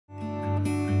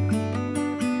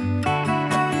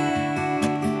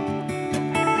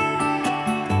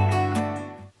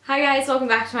guys, welcome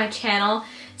back to my channel.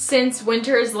 Since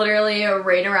winter is literally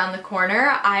right around the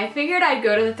corner, I figured I'd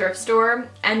go to the thrift store,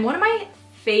 and one of my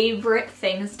favorite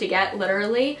things to get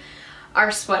literally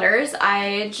are sweaters.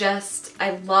 I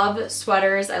love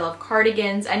sweaters, I love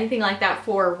cardigans, anything like that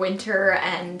for winter,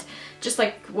 and just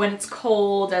like when it's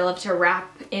cold, I love to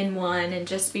wrap in one and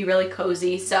just be really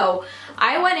cozy. So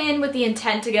I went in with the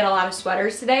intent to get a lot of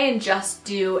sweaters today and just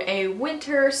do a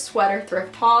winter sweater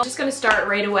thrift haul. I'm just gonna start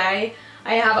right away.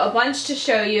 I have a bunch to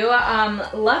show you.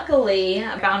 Luckily,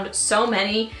 I found so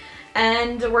many,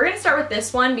 and we're gonna start with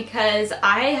this one because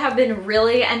I have been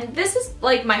really, and this is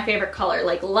like my favorite color,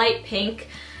 like light pink,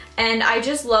 and I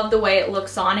just love the way it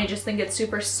looks on. I just think it's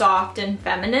super soft and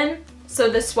feminine. So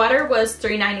the sweater was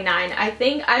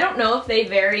 $3.99. I don't know if they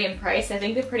vary in price. I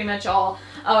think they pretty much all,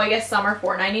 oh, I guess some are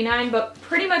 $4.99, but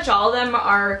pretty much all of them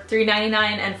are $3.99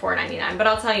 and $4.99, but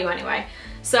I'll tell you anyway.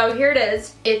 So here it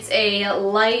is. It's a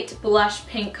light blush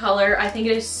pink color. I think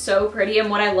it is so pretty, and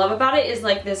what I love about it is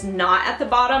like this knot at the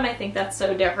bottom. I think that's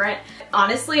so different.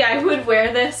 Honestly, I would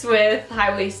wear this with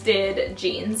high-waisted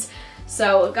jeans.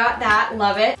 So got that,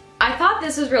 love it. I thought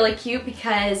this was really cute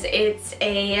because it's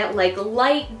a like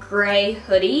light gray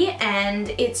hoodie and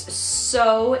it's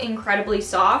so incredibly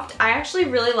soft. I actually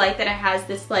really like that it has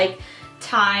this like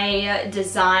tie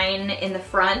design in the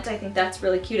front. I think that's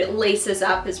really cute. It laces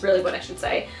up is really what I should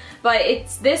say. But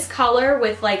it's this color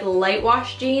with like light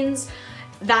wash jeans.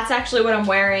 That's actually what I'm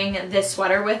wearing this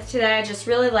sweater with today. I just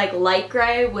really like light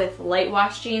gray with light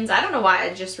wash jeans. I don't know why,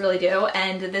 I just really do.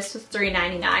 And this was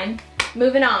 $3.99.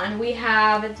 Moving on, we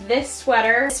have this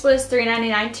sweater. This was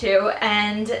 $3.99 too,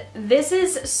 and this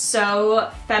is so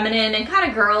feminine and kind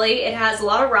of girly. It has a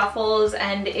lot of ruffles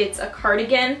and it's a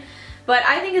cardigan, but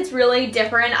I think it's really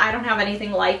different. I don't have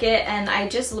anything like it, and I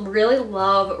just really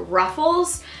love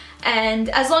ruffles. And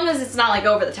as long as it's not like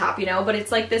over the top, you know, but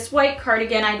it's like this white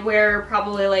cardigan. I'd wear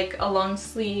probably like a long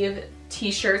sleeve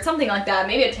t-shirt, something like that,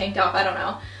 maybe a tank top, I don't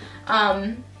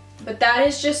know. But that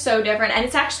is just so different, and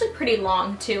it's actually pretty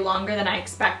long too, longer than I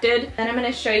expected. Then I'm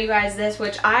going to show you guys this,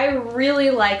 which I really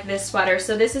like this sweater.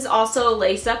 So this is also a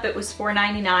lace up. It was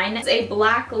 $4.99. It's a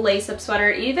black lace up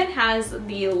sweater. It even has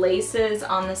the laces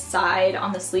on the side,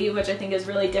 on the sleeve, which I think is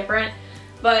really different.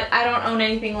 But I don't own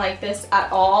anything like this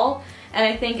at all, and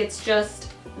I think it's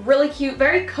just really cute,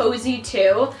 very cozy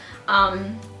too.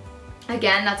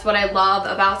 Again, that's what I love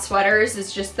about sweaters,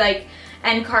 is just like,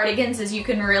 and cardigans, is you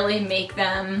can really make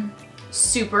them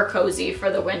super cozy for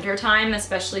the winter time,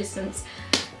 especially since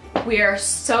we are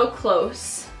so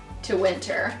close to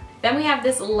winter. Then we have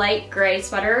this light gray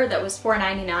sweater that was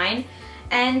 $4.99,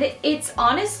 and it's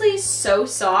honestly so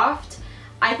soft.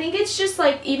 I think it's just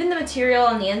like, even the material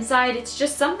on the inside, it's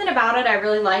just something about it I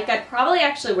really like. I'd probably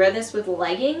actually wear this with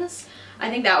leggings.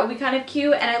 I think that would be kind of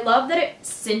cute, and I love that it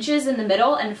cinches in the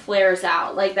middle and flares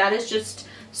out. Like, that is just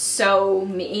so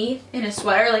me in a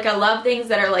sweater. Like, I love things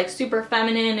that are like super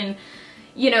feminine and,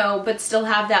 you know, but still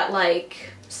have that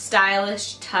like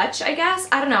stylish touch, I guess.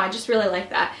 I don't know, I just really like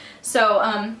that.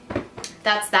 So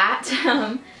that's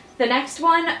that. The next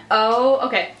one, oh,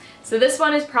 okay. So this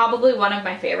one is probably one of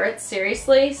my favorites,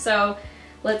 seriously. So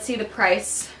let's see the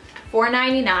price,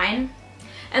 $4.99.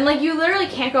 And like, you literally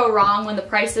can't go wrong when the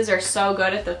prices are so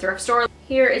good at the thrift store.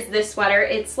 Here is this sweater.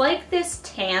 It's like this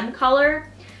tan color.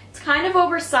 It's kind of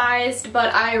oversized,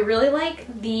 but I really like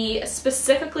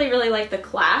specifically really like the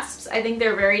clasps. I think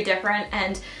they're very different,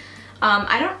 and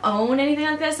I don't own anything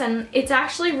like this, and it's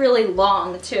actually really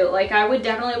long too. Like, I would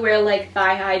definitely wear like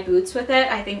thigh-high boots with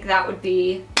it. I think that would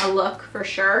be a look for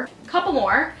sure. A couple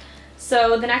more.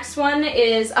 So the next one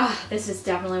is, this is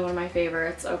definitely one of my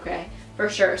favorites, okay, for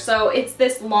sure. So it's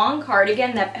this long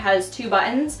cardigan that has 2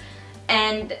 buttons,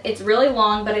 and it's really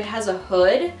long, but it has a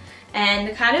hood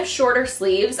and kind of shorter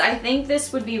sleeves. I think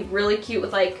this would be really cute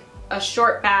with like a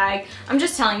short bag. I'm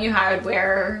just telling you how I would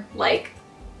wear like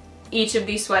each of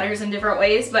these sweaters in different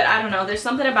ways, but I don't know, there's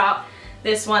something about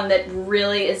this one that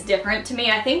really is different to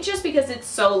me. I think just because it's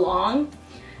so long,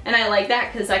 and I like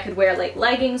that because I could wear like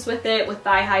leggings with it, with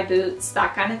thigh-high boots,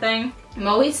 that kind of thing. I'm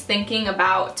always thinking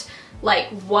about like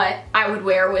what I would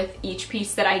wear with each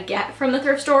piece that I get from the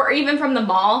thrift store or even from the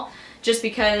mall, just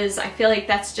because I feel like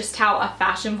that's just how a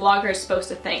fashion vlogger is supposed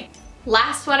to think.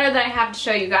 Last sweater that I have to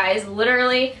show you guys,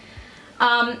 literally,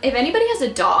 if anybody has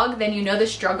a dog, then you know the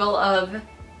struggle of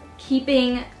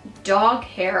keeping dog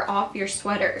hair off your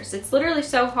sweaters. It's literally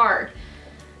so hard.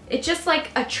 It just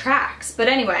like attracts. But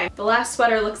anyway, the last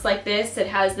sweater looks like this. It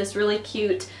has this really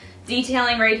cute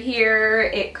detailing right here.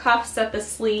 It cuffs at the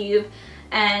sleeve,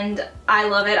 and I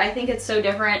love it. I think it's so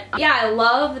different. Yeah, I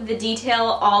love the detail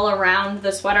all around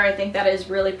the sweater. I think that is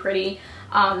really pretty.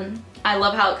 I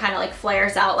love how it kind of like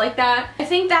flares out like that. I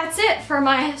think that's it for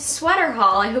my sweater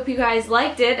haul. I hope you guys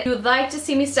liked it. If you would like to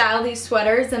see me style these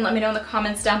sweaters, then let me know in the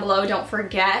comments down below. Don't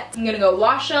forget. I'm gonna go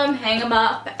wash them, hang them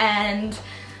up, and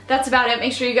that's about it.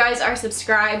 Make sure you guys are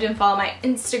subscribed and follow my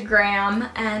Instagram,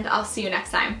 and I'll see you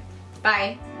next time.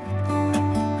 Bye.